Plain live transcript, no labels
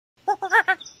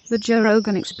The Joe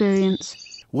Rogan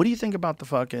Experience. What do you think about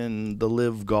the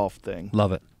live golf thing?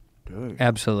 Love it. Good.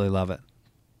 Absolutely love it.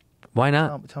 Why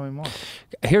not? Tell me more.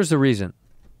 Here's the reason.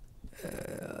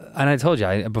 And I told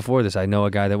you before this, I know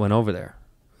a guy that went over there.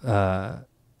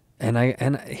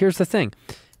 And here's the thing.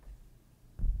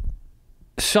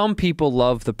 Some people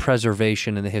love the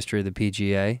preservation and the history of the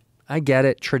PGA. I get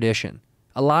it, tradition.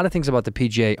 A lot of things about the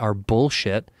PGA are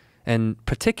bullshit, and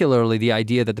particularly the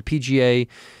idea that the PGA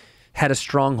had a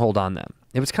stronghold on them.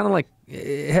 It was kind of like,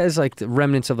 it has like the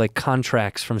remnants of like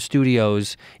contracts from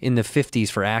studios in the 50s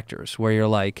for actors, where you're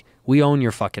like, we own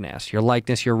your fucking ass, your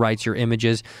likeness, your rights, your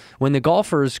images. When the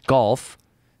golfers golf,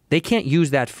 they can't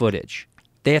use that footage.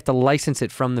 They have to license it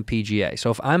from the PGA.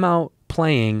 So if I'm out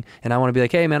playing and I want to be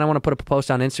like, hey man, I want to put up a post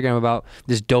on Instagram about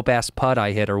this dope ass putt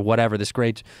I hit or whatever, this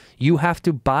great, you have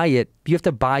to buy it. You have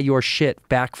to buy your shit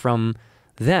back from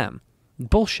them.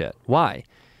 Bullshit. Why?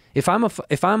 If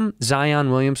I'm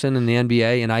Zion Williamson in the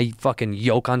NBA and I fucking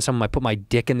yoke on someone, I put my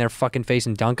dick in their fucking face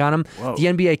and dunk on them, Whoa. The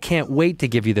NBA can't wait to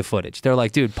give you the footage. They're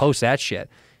like, dude, post that shit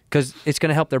because it's going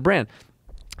to help their brand.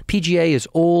 PGA is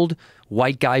old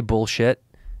white guy bullshit,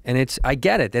 and I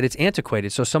get it that it's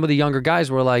antiquated. So some of the younger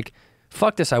guys were like,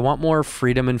 fuck this, I want more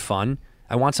freedom and fun.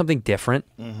 I want something different.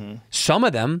 Mm-hmm. Some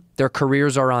of them, their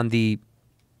careers are on the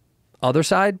other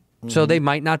side, so they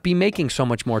might not be making so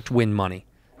much more to win money.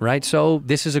 Right? So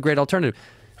this is a great alternative.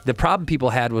 The problem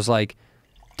people had was like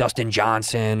Dustin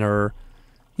Johnson or,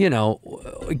 you know,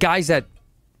 guys that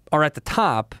are at the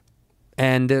top,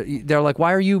 and they're like,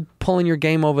 why are you pulling your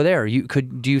game over there?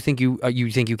 Do you think you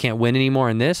can't win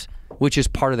anymore in this? Which is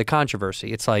part of the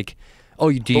controversy. It's like,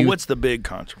 but what's the big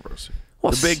controversy?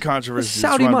 Well, the big controversy is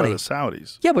Saudi run money. by the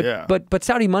Saudis. Yeah, but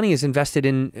Saudi money is invested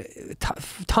in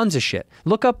tons of shit.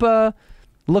 Look up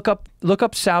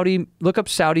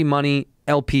Saudi money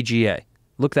LPGA.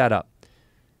 Look that up.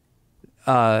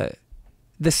 The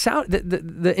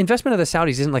investment of the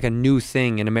Saudis isn't like a new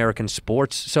thing in American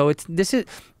sports. So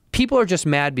people are just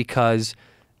mad because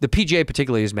the PGA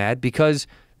particularly is mad because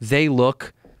they're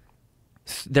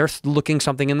looking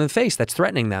something in the face that's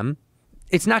threatening them.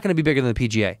 It's not going to be bigger than the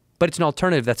PGA, but it's an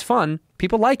alternative that's fun.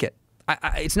 People like it.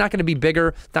 It's not going to be bigger.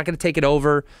 It's not going to take it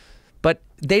over. But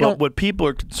what people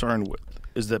are concerned with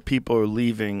is that people are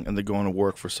leaving and they're going to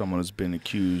work for someone who's been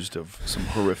accused of some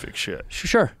horrific shit.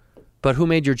 Sure. But who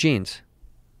made your jeans?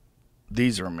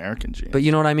 These are American jeans. But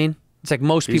you know what I mean? It's like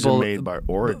most people... These are made by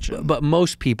Origin. But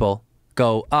most people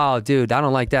go, oh, dude, I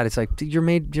don't like that. It's like,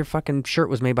 dude, your fucking shirt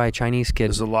was made by a Chinese kid.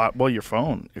 There's a lot... Well, your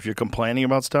phone. If you're complaining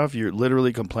about stuff, you're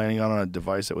literally complaining on a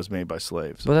device that was made by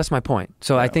slaves. Well, that's my point.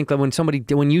 So yeah. I think that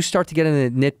when you start to get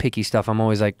into nitpicky stuff, I'm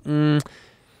always like,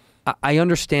 I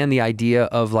understand the idea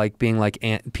of like being like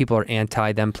people are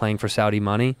anti them playing for Saudi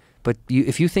money, but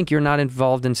if you think you're not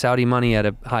involved in Saudi money at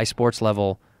a high sports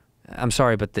level, I'm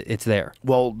sorry, but it's there.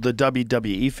 Well, the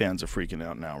WWE fans are freaking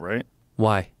out now, right?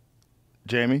 Why?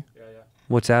 Jamie? Yeah.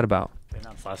 What's that about? They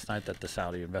announced last night that the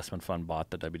Saudi investment fund bought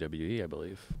the WWE, I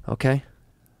believe. Okay.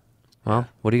 Well,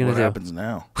 what are you going to do? What happens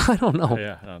now? I don't know.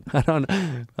 Yeah. I don't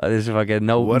know. There's fucking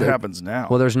no. What happens now?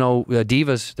 Well, there's no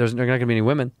divas. There's not going to be any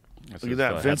women. Look at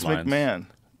that. Vince McMahon.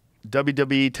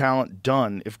 WWE talent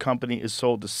done if company is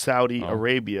sold to Saudi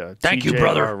Arabia. Thank you,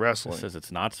 brother. Wrestling. It says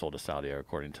it's not sold to Saudi,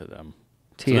 according to them.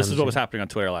 TMZ. So this is what was happening on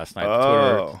Twitter last night.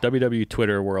 WWE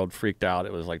Twitter world freaked out.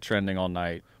 It was like trending all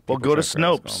night. Well, People go to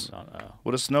started Snopes. going,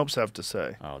 What does Snopes have to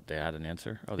say? Oh, they had an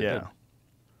answer? Oh, they Yeah. did?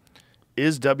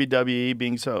 Is WWE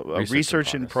being so?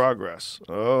 Research in progress.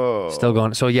 Oh. Still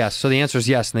going. So yes. So the answer is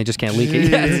yes, and they just can't leak it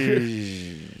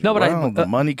yet. No, but the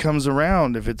money comes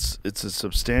around if it's a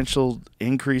substantial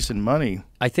increase in money.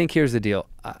 I think here's the deal.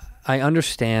 I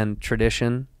understand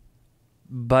tradition,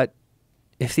 but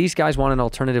if these guys want an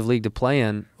alternative league to play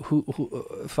in, who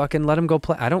fucking let them go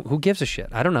play? Who gives a shit?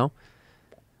 I don't know.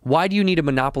 Why do you need a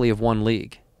monopoly of one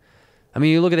league? I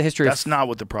mean, you look at the history. That's not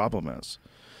what the problem is.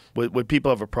 What people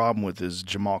have a problem with is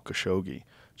Jamal Khashoggi.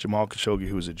 Jamal Khashoggi,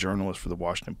 who was a journalist for the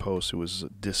Washington Post, who was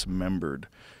dismembered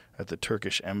at the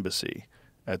Turkish embassy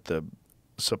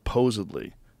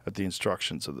supposedly at the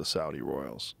instructions of the Saudi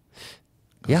royals.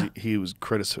 Yeah. He was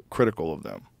critical of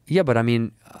them. Yeah, but I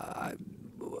mean,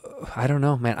 I don't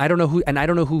know, man. I don't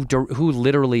know who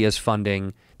literally is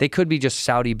funding. They could be just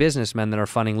Saudi businessmen that are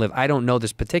funding Live. I don't know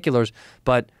the particulars,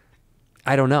 but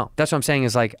I don't know. That's what I'm saying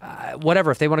is like,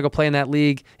 whatever. If they want to go play in that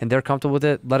league and they're comfortable with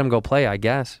it, let them go play, I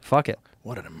guess. Fuck it.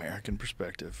 What an American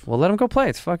perspective. Well, let them go play.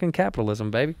 It's fucking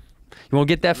capitalism, baby. You want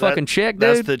to get that fucking check, dude?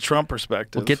 That's the Trump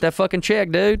perspective. Well, get that fucking check,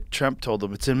 dude. Trump told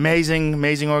them it's an amazing,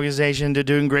 amazing organization. They're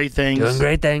doing great things. Doing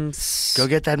great things. Go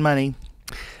get that money.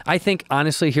 I think,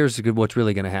 honestly, here's what's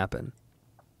really going to happen.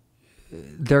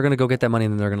 they're going to go get that money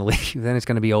and then they're going to leave. Then it's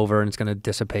going to be over and it's going to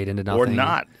dissipate into nothing. Or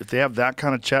not. If they have that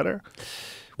kind of cheddar,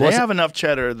 they have enough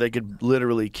cheddar they could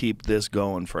literally keep this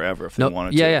going forever if they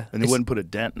wanted to. Yeah. And they wouldn't put a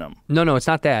dent in them. No, it's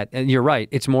not that. And you're right.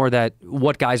 It's more that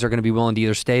what guys are going to be willing to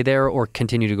either stay there or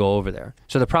continue to go over there.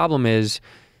 So the problem is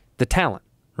the talent,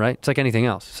 right? It's like anything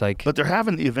else. It's like, but they're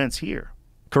having the events here.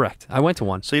 Correct. I went to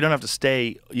one. So you don't have to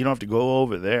stay. You don't have to go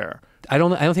over there. I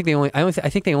think they only. I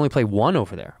think they only play one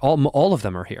over there. All of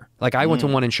them are here. Like I went to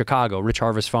one in Chicago, Rich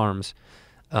Harvest Farms,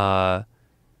 and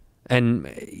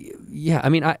yeah. I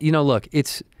mean, look,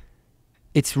 it's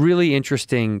really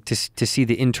interesting to see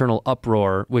the internal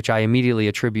uproar, which I immediately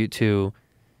attribute to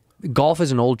golf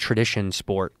is an old tradition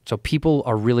sport. So people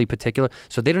are really particular.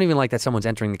 So they don't even like that someone's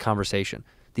entering the conversation.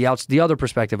 The other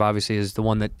perspective, obviously, is the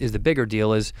one that is the bigger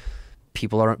deal. Is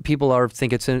people are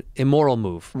think it's an immoral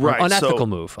move, right? Unethical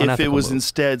move. If it was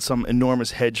instead some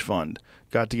enormous hedge fund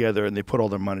got together and they put all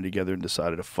their money together and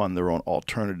decided to fund their own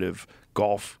alternative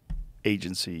golf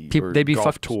agency or they'd be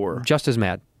golf tour, just as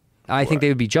mad. I think they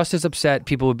would be just as upset.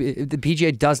 People would be. The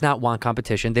PGA does not want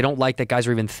competition. They don't like that guys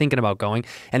are even thinking about going.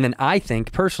 And then I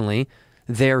think personally,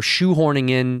 they're shoehorning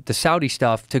in the Saudi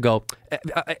stuff to go,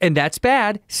 and that's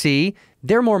bad. See,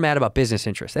 they're more mad about business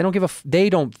interests. They don't they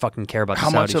don't fucking care about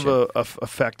how the Saudi much of shit. a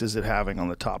effect is it having on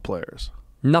the top players?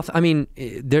 Nothing. I mean,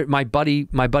 my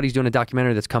buddy's doing a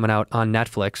documentary that's coming out on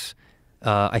Netflix.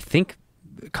 I think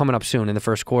coming up soon in the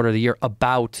first quarter of the year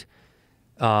about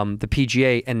the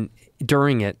PGA, and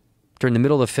during the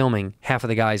middle of filming, half of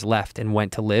the guys left and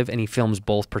went to live, and he films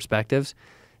both perspectives.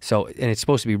 So, and it's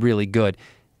supposed to be really good.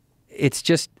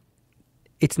 It's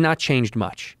not changed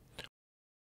much.